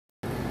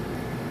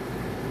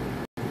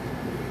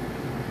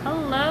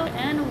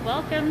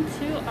welcome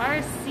to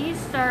our sea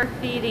star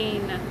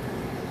feeding.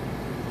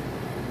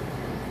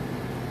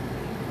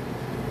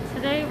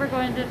 Today we're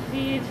going to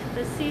feed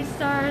the sea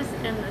stars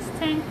in this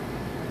tank.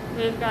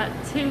 We've got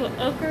 2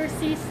 ochre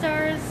sea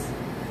stars,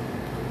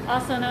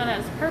 also known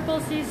as purple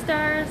sea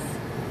stars.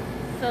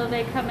 So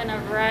they come in a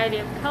variety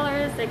of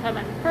colors. They come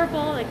in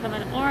purple, they come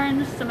in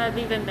orange, some have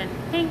even been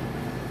pink.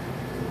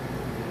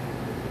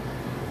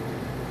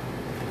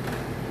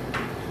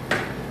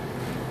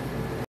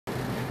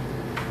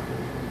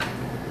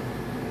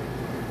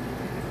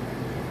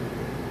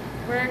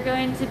 We're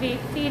going to be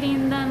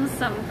feeding them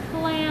some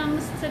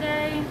clams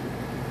today.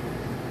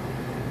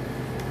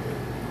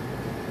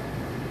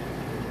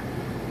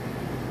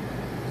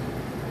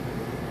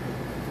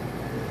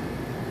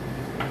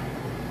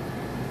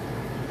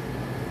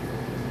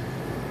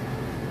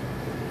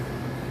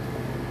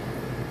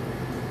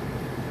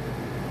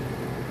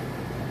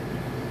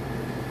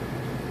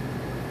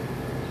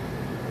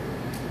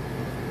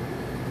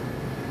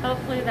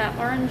 Hopefully that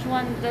orange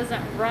one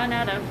doesn't run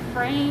out of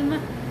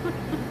frame.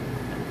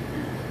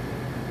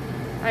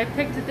 I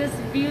picked this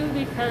view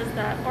because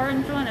that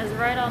orange one is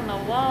right on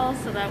the wall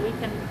so that we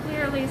can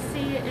clearly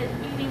see it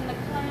eating the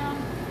clam.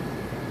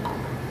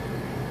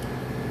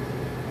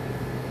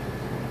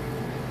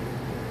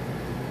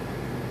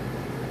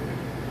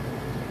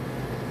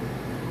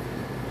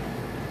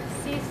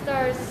 Sea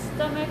star's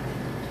stomach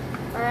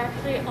are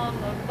actually on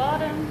the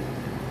bottom.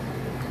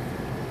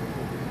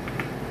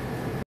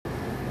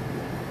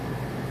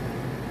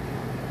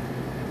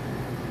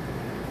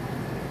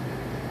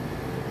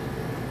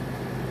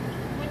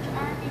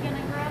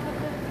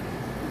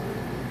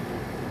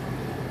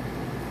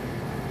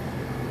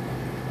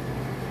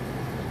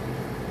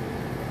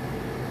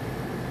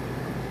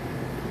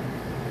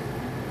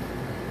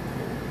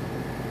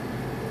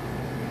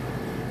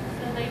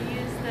 They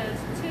use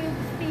those tube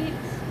feet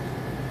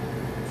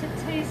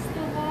to taste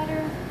the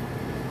water.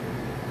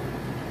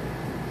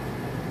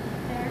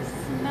 They're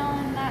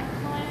smelling that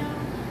clam.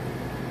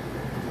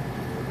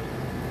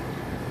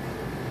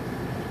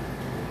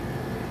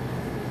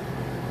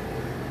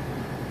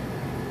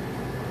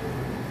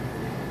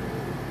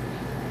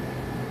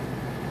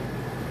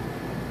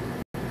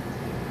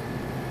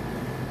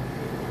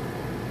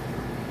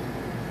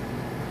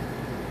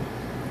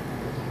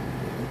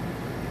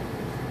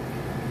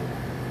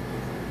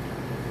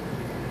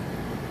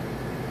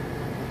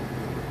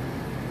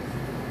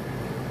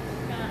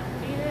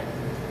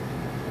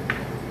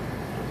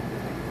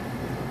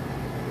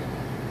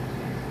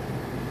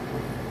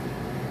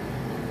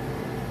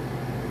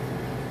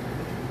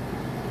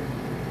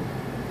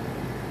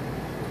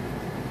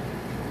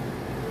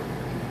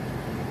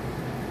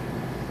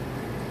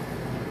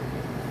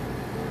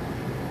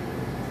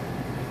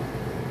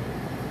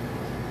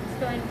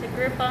 Going to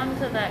grip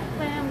onto that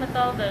clam with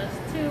all those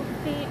 2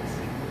 feet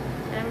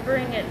and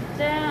bring it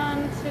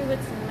down to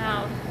its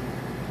mouth.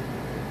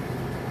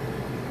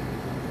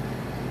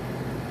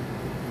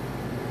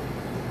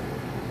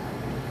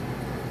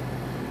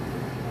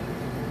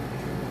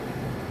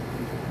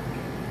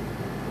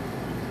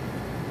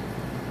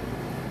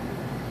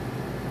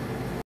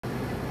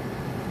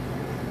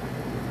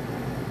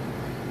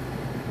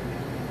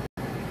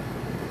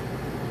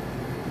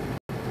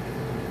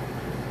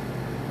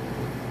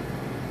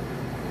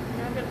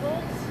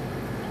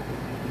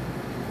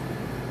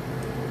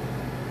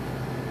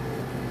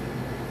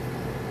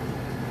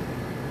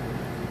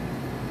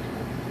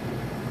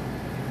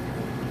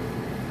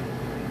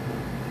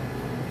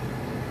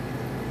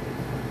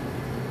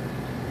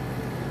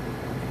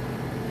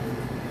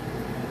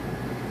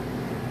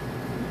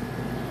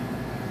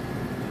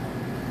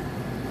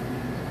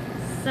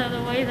 So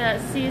the way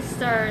that sea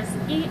stars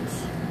eat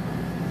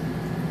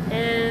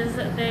is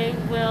they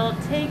will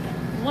take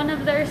one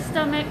of their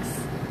stomachs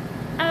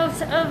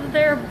out of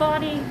their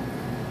body.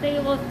 They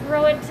will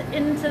throw it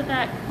into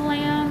that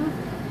clam,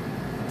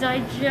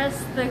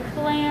 digest the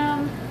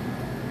clam,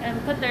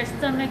 and put their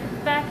stomach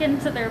back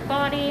into their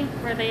body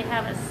where they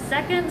have a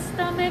second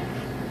stomach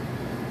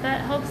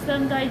that helps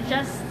them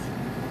digest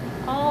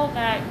all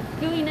that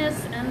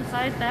gooiness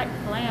inside that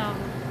clam.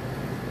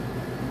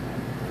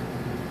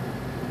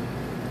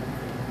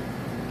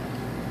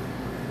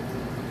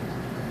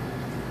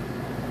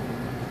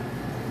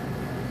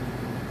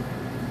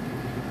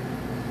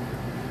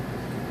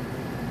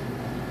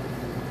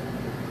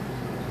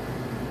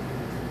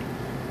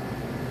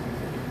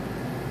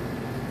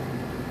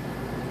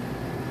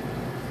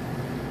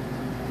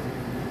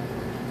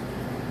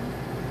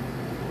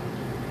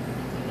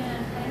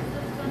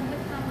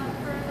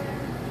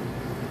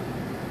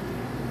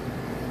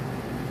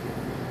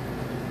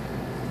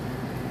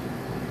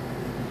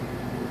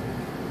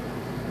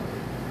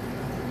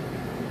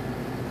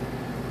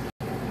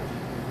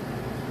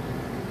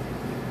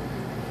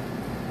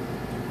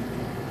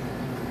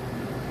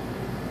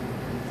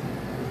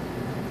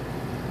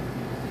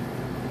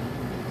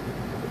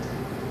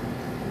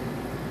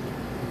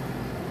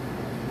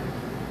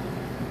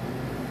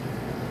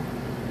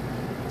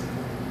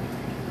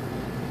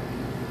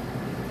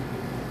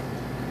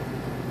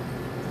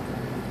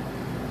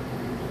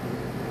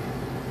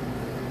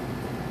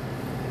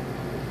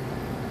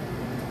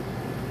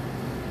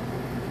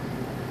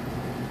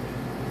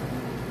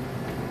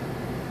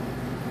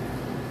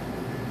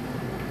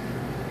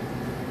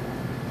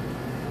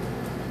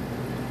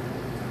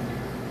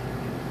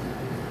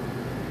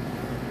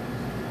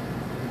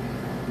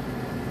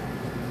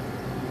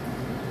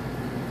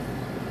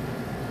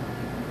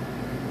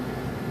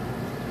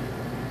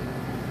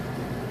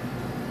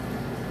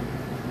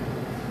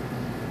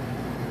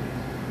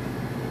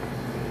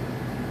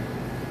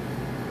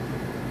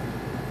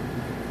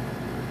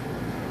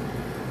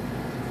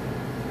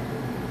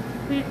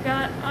 we've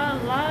got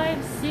a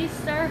live sea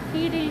star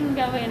feeding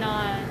going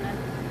on.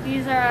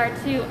 These are our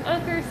two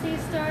ochre sea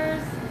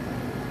stars,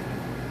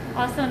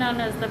 also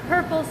known as the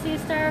purple sea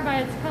star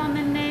by its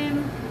common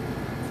name.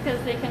 It's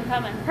because they can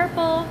come in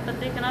purple, but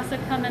they can also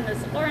come in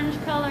this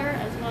orange color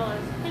as well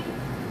as pink.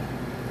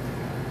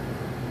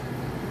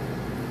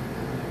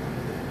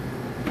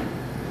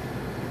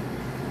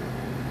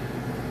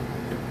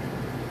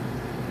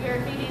 We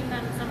are feeding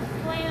them some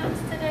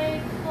clams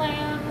today.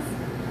 Clams,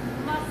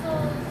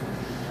 mussels,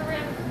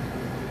 shrimp.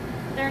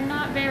 They're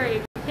not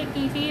very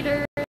picky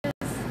feeders.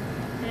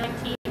 They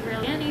like to eat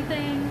really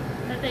anything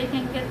that they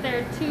can get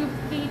their 2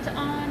 feet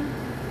on.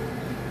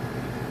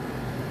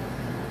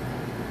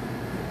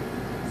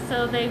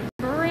 So they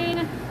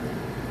bring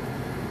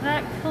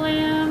that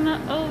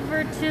clam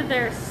over to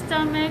their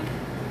stomach,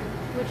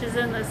 which is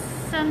in the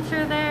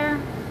center there.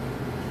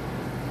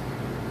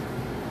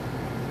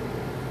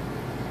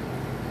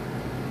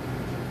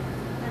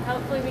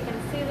 Hopefully we can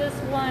see this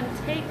one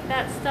take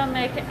that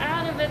stomach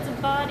out of its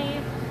body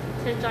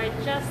to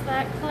digest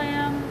that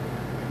clam.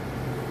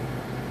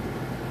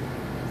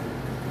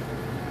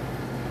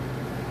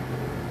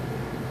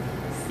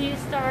 Sea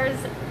stars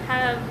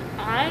have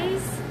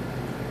eyes,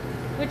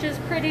 which is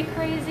pretty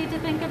crazy to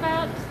think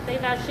about.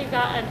 They've actually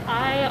got an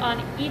eye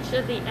on each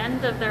of the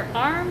end of their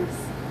arms,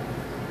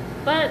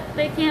 but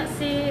they can't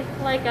see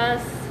like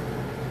us.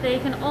 They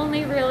can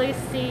only really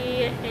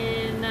see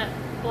in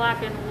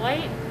black and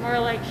white, more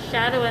like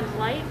shadow and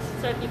light.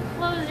 So if you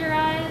close your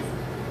eyes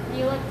and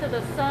you look to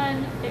the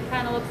sun, it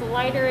kind of looks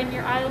lighter in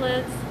your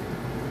eyelids.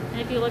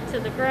 And if you look to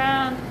the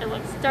ground, it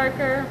looks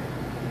darker.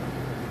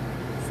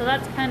 So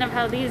that's kind of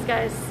how these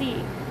guys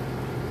see.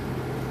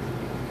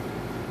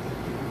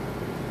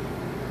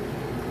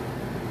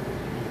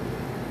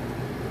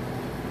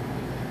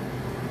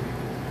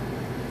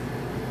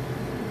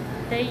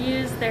 They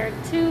use their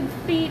tube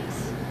feet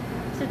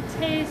to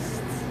taste.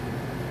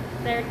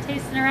 They're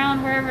tasting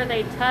around wherever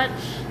they touch.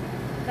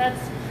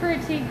 That's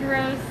pretty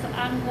gross.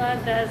 I'm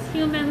glad that as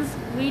humans,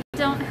 we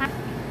don't have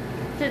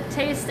to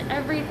taste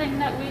everything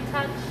that we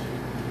touch.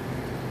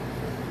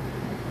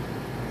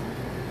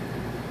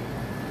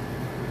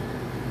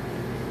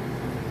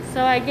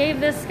 So I gave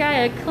this guy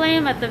a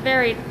clam at the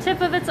very tip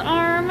of its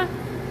arm,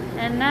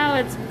 and now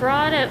it's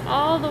brought it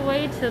all the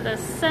way to the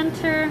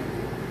center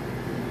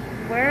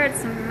where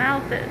its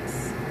mouth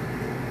is.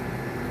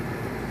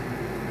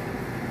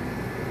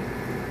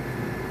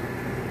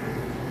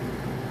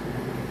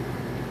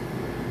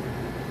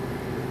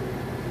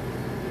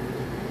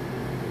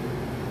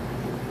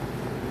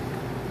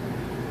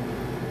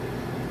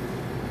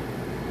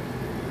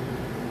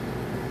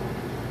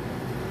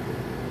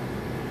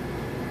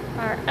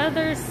 Our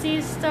other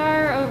sea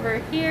star over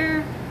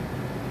here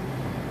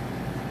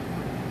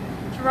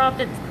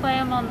dropped its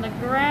clam on the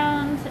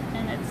ground,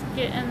 and it's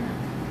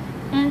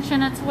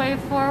inching its way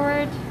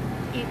forward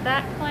to eat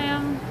that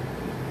clam.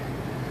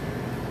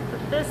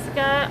 But this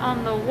guy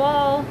on the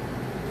wall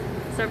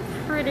is a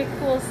pretty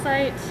cool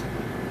sight.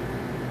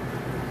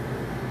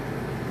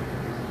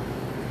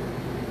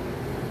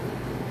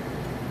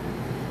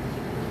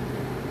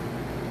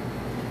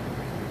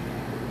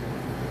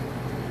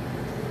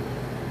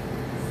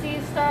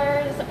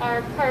 Stars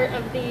are part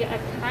of the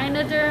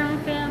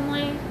echinoderm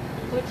family,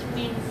 which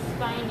means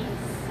spiny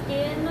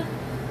skin.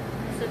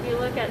 So if you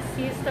look at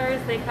sea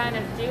stars, they kind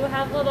of do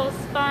have little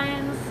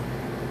spines.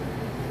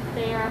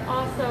 They are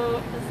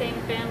also the same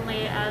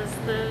family as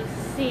the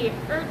sea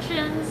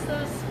urchins,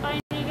 those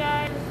spiny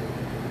guys.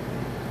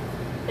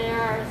 There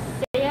are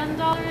sand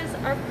dollars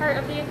are part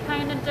of the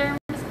echinoderms,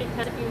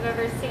 because if you've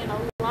ever seen a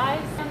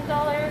live sand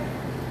dollar,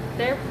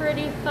 they're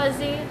pretty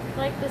fuzzy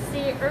like the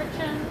sea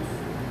urchins.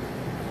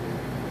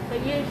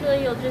 But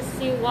usually you'll just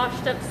see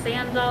washed up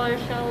sand dollar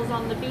shells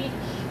on the beach.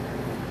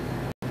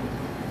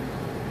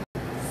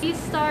 Sea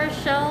star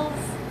shells,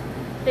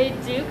 they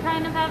do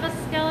kind of have a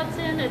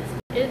skeleton. It's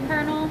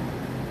internal.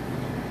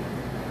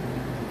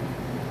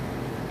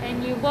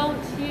 And you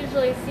won't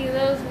usually see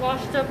those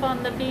washed up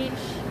on the beach,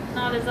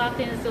 not as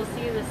often as you'll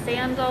see the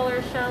sand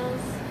dollar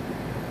shells.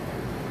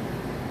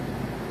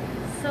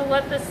 So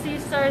what the sea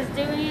star is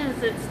doing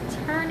is it's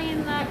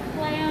turning that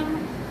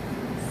clam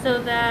so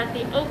that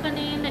the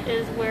opening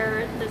is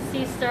where the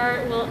sea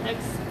star will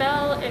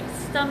expel its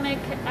stomach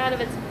out of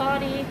its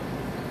body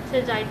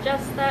to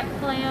digest that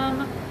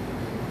clam.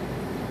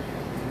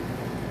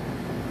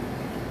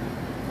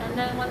 And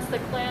then once the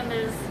clam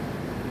is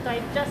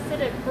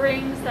digested, it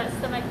brings that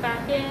stomach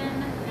back in,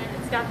 and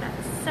it's got that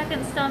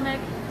second stomach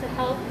to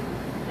help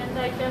in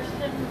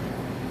digestion.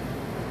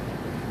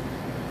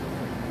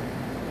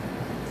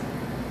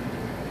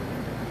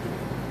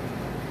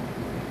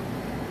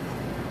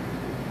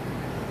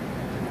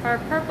 Our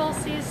purple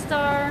sea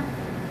star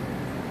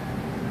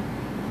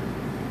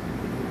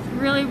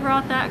really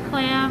brought that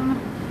clam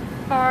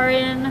far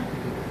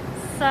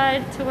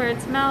inside to where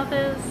its mouth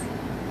is.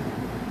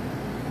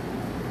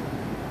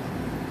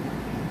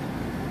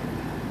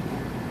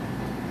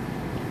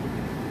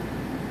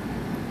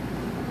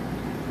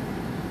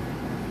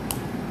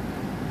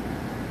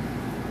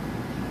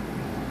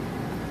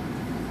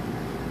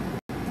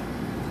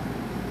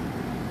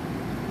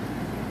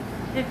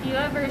 If you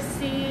ever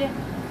see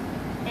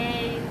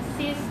a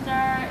sea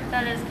star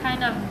that is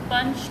kind of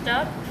bunched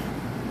up,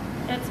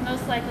 it's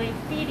most likely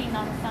feeding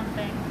on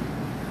something.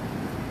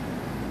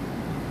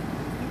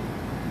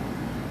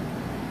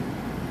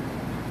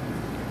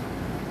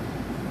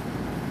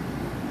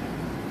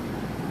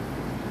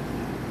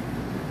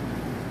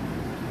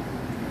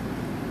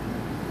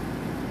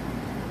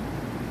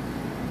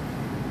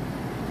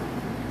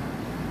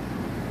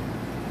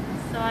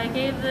 So I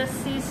gave this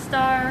sea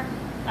star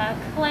a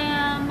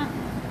clam.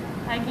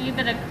 I gave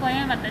it a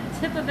clam at the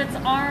tip of its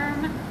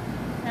arm,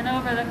 and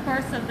over the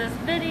course of this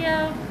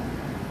video,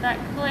 that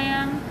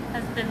clam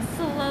has been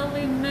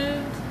slowly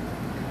moved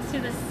to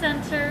the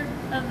center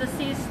of the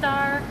sea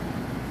star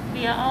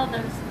via all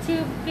those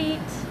tube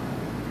feet.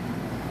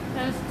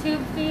 Those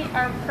tube feet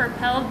are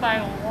propelled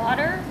by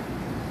water.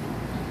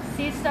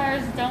 Sea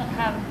stars don't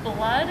have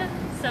blood,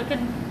 so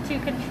to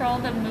control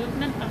the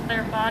movement of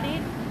their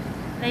body,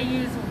 they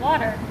use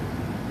water.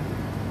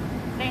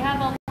 They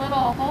have a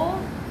little hole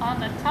on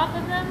the top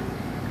of them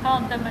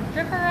called the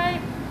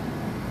madreporite,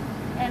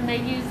 and they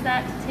use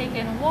that to take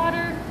in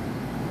water,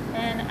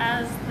 and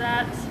as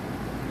that,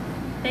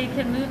 they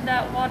can move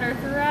that water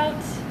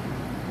throughout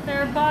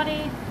their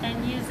body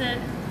and use it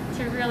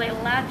to really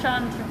latch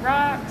onto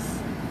rocks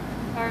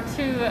or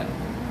to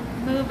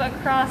move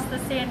across the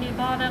sandy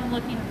bottom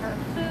looking for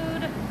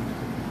food.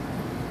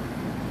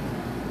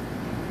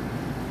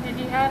 If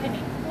you have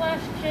any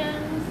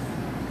questions,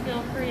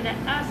 feel free to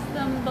ask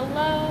them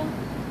below.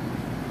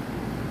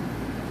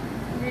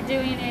 We're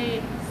doing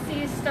a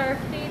sea star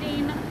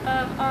feeding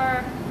of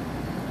our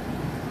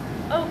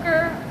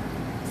ochre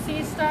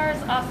sea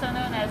stars, also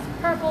known as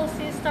purple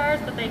sea stars,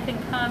 but they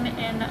can come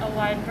in a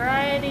wide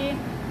variety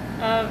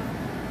of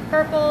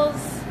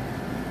purples,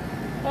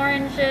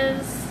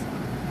 oranges,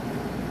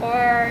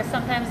 or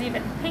sometimes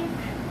even pink.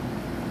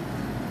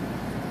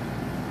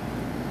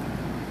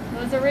 It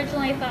was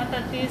originally thought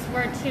that these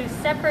were two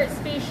separate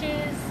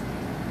species,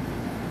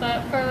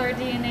 but further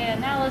DNA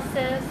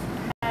analysis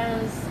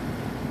has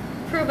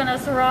proven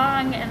us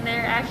wrong, and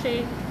they're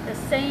actually the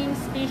same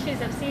species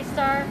of sea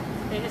star.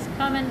 They just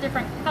come in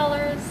different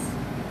colors.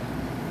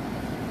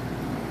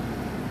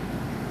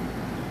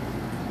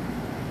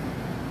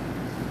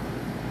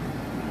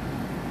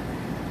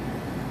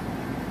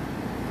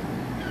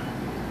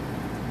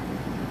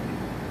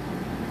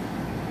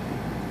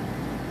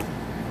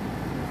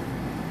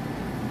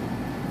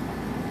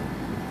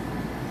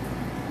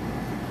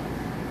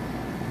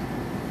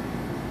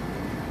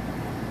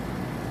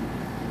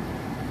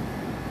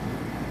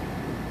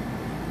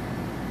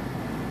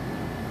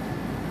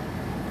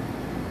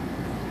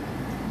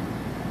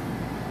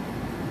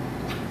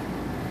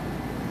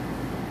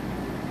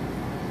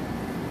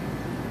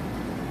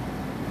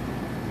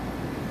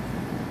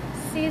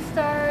 Sea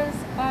stars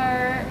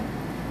are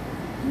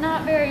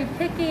not very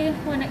picky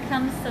when it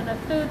comes to the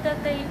food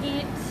that they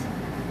eat.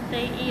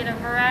 They eat a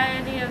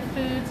variety of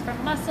foods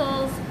from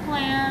mussels,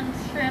 clams,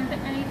 shrimp,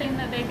 anything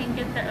that they can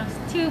get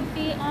those tube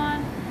feet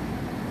on.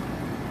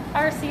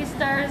 Our sea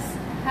stars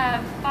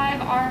have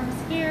 5 arms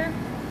here,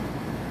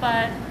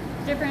 but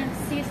different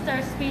sea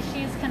star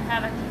species can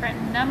have a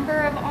different number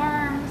of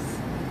arms.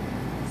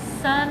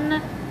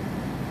 Sun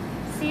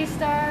sea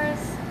stars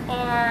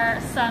or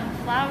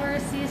sunflower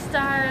sea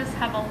stars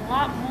have a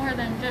lot more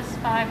than just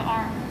 5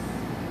 arms.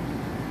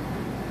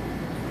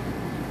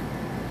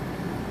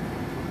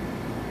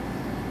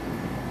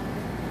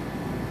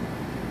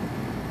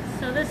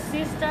 So this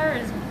sea star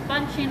is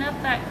bunching up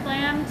that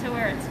clam to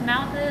where its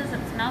mouth is.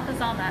 Its mouth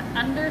is on that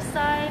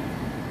underside,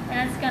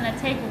 and it's going to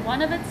take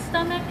one of its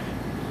stomach,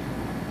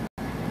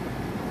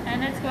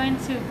 and it's going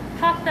to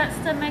pop that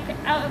stomach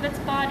out of its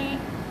body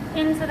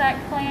into that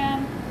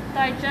clam,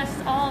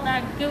 digest all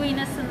that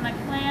gooiness in the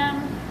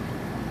clam,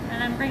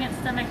 and then bring its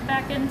stomach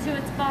back into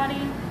its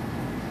body.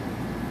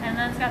 And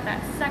then it's got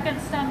that second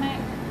stomach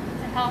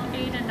to help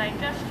aid in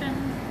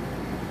digestion.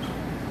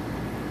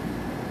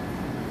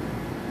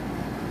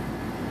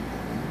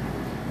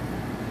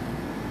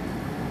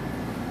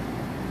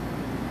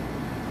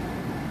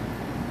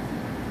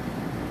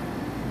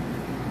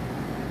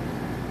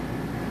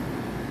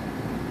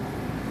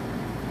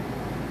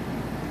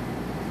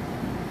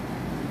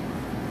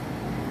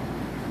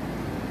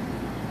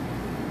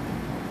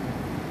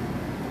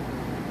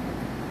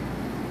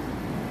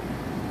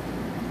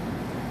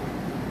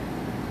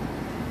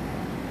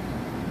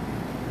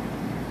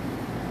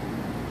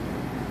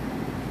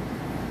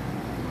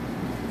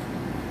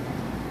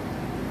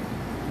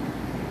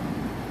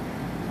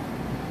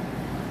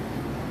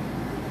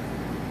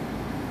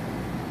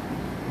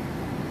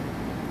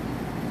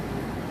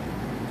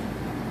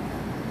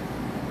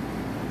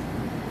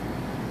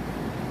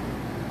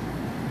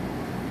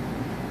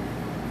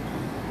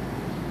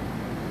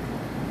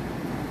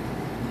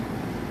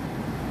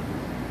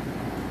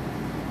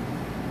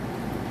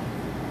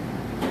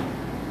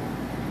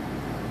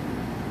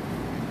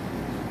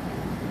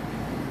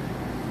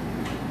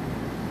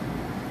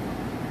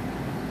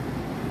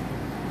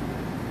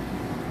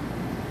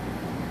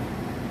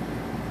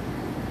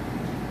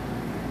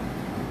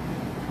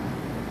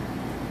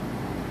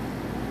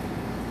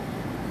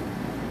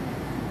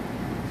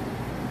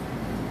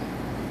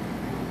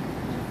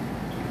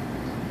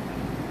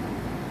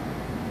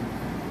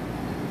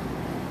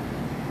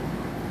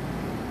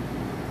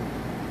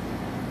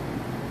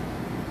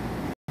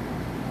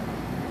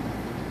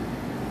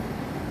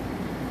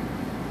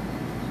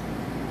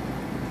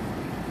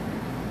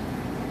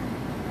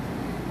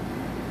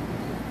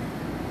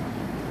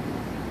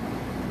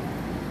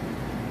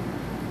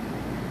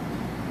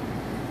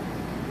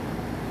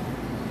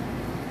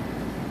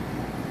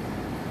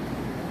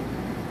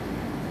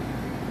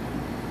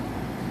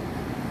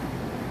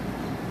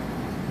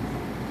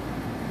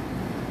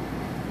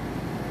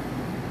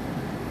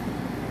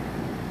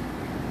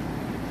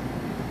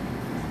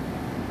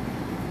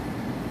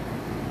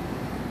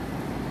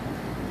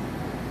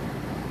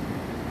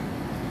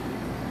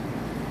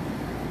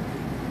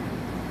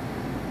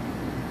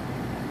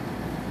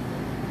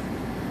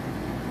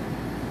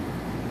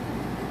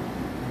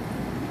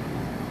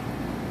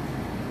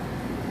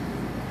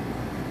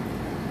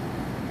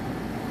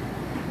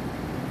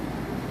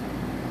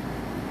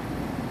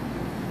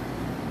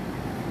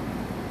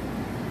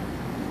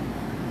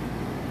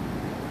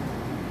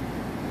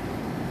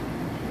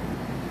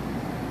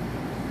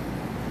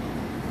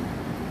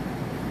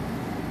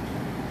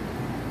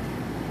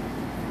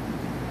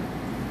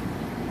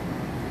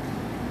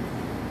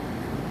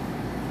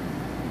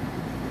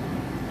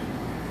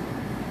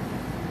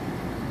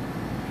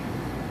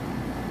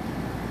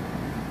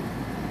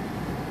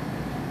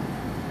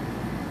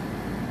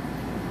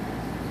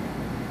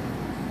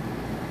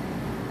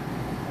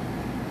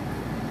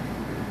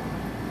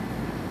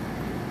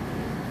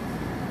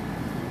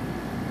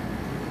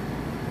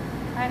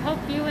 I hope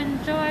you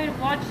enjoyed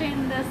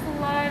watching this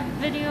live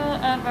video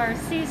of our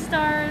sea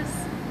stars.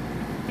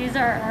 These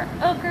are our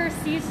ochre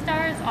sea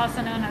stars,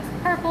 also known as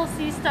purple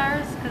sea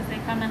stars, because they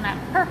come in that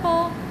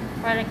purple,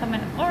 or they come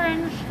in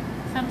orange,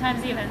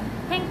 sometimes even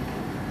pink.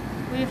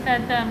 We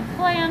fed them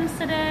clams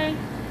today.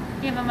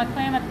 Gave them a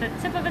clam at the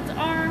tip of its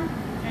arm,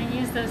 and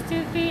use those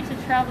 2 feet to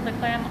travel the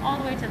clam all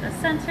the way to the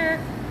center,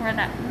 where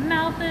that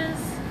mouth is.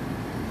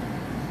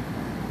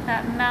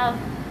 That mouth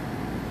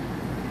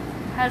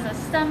has a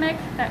stomach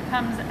that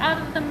comes out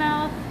of the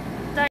mouth,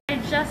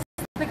 digests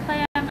the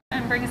clam,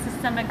 and brings the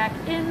stomach back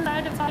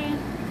inside of the body.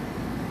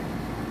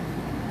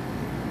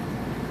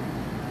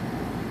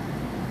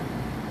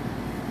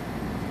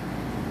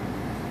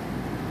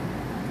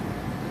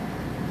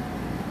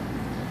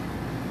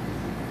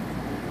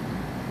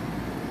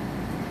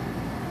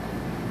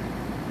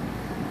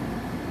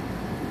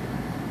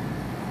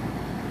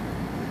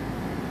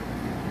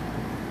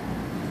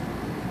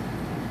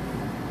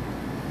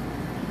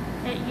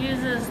 It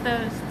uses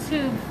those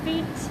tube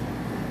feet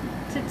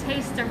to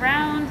taste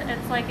around.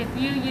 It's like if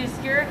you use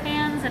your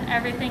hands and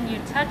everything you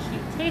touch, you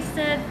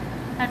tasted.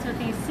 That's what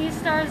these sea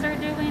stars are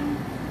doing.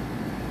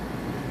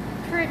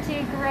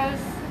 Pretty gross.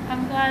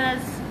 I'm glad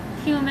as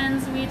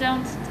humans we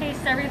don't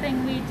taste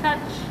everything we touch.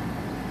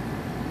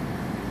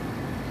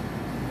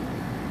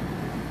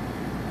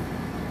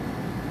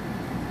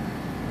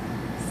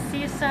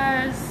 Sea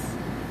stars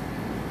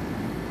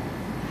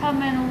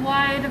come in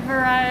wide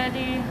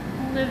variety,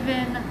 live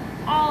in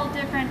all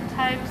different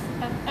types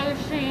of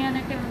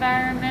oceanic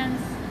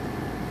environments,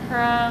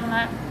 from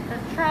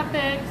the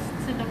tropics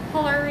to the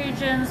polar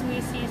regions.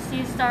 We see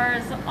sea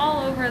stars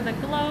all over the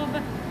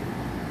globe.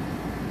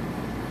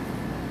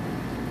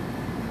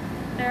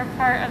 They're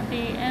part of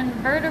the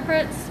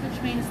invertebrates,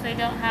 which means they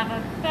don't have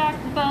a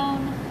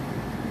backbone.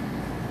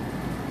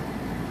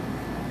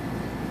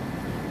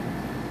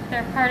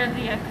 They're part of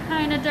the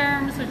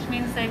echinoderms, which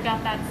means they've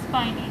got that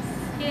spiny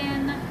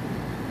skin.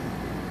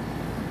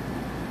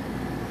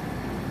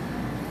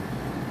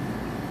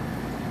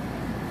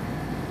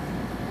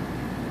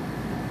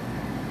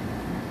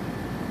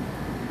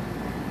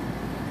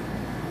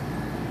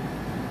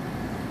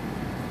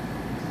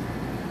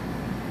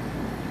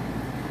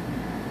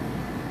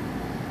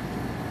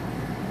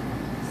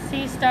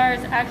 Sea stars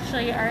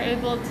actually are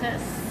able to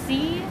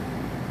see.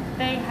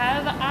 They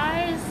have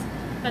eyes,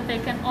 but they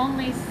can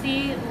only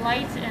see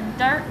light and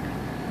dark.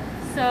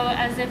 So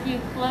as if you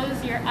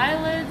close your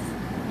eyelids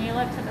and you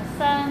look to the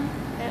sun,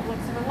 it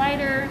looks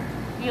lighter.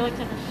 You look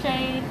to the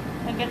shade,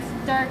 it gets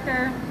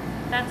darker.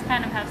 That's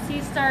kind of how sea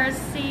stars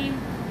see.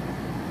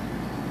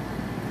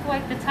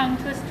 Quite the tongue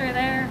twister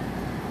there.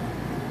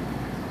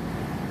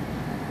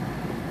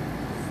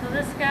 So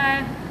this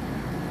guy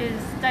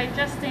is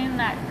digesting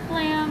that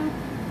clam.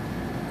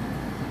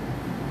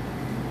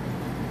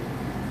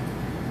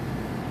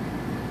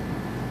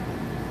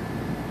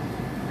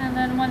 And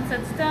then once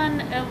it's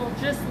done, it will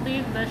just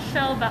leave the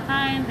shell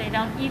behind. They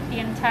don't eat the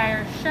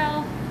entire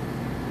shell.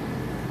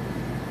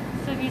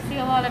 So if you see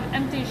a lot of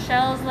empty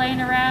shells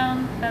laying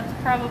around, that's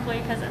probably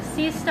because a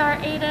sea star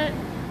ate it.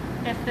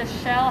 If the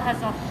shell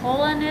has a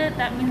hole in it,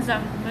 that means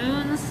a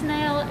moon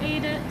snail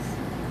ate it.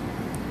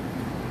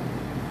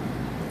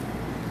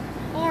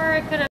 Or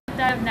it could have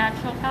died of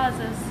natural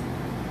causes.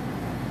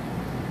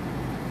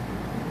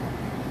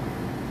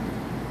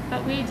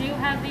 But we do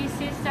have these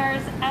sea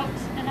stars out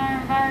in our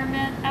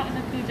environment, out in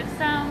the Puget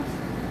Sound,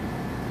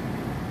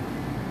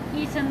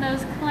 eating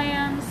those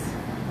clams.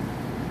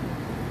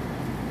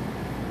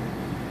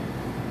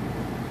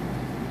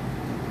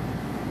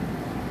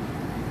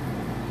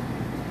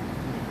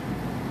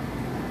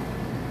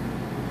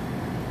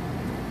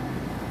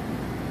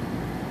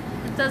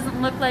 It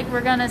doesn't look like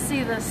we're gonna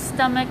see the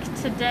stomach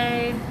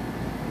today.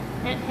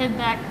 It hid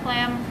that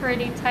clam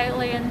pretty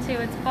tightly into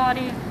its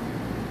body.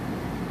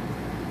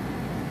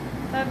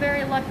 But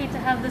very lucky to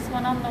have this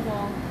one on the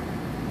wall.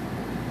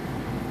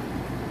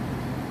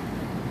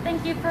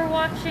 Thank you for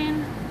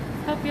watching.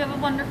 Hope you have a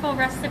wonderful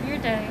rest of your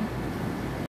day.